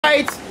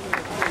right.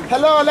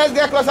 Hello, let's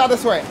get closer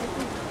this way.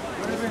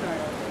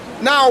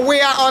 Now we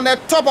are on the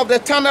top of the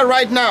tunnel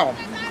right now.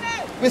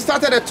 We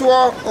started a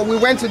tour, or we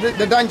went to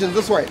the dungeons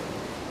this way.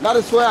 That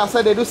is where I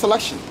said they do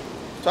selection.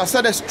 So I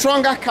said the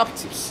stronger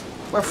captives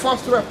were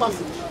forced through a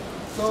passage.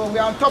 So we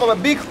are on top of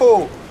a big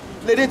hole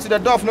leading to the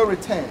door of no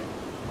return.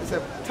 It's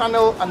a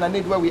tunnel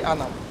underneath where we are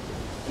now.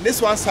 And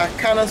these ones are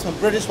cannons from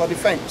British for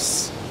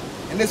defense.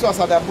 And these ones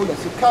are their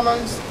bullets. So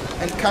cannons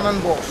and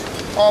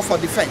cannonballs, all for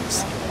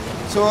defense.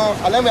 So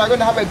and then we are going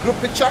to have a group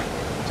picture.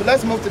 So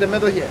let's move to the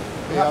middle here.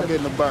 Yeah, I'll get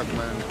in the back,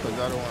 man, because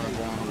I don't want to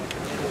go on.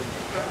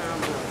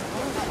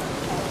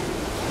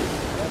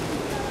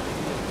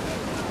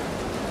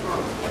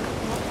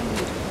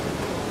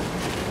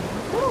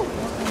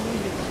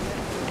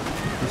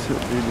 This is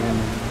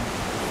really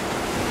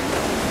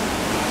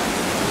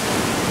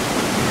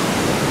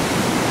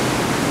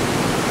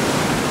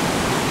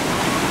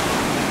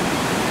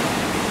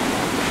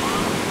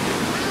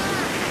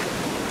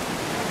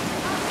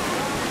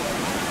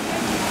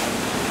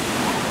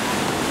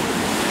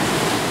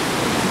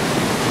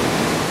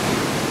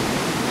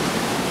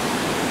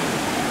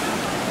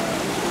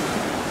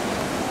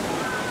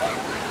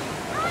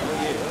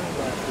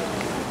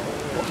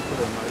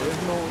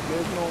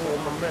there's no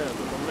man.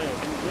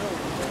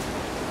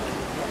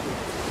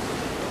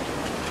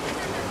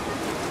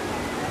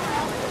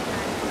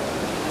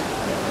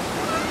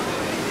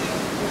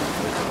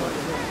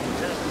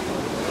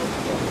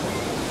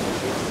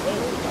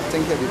 I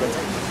think that'll be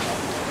better.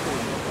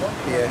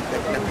 Yeah,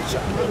 the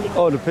picture.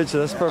 Oh, the picture,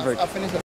 that's perfect. I'll finish the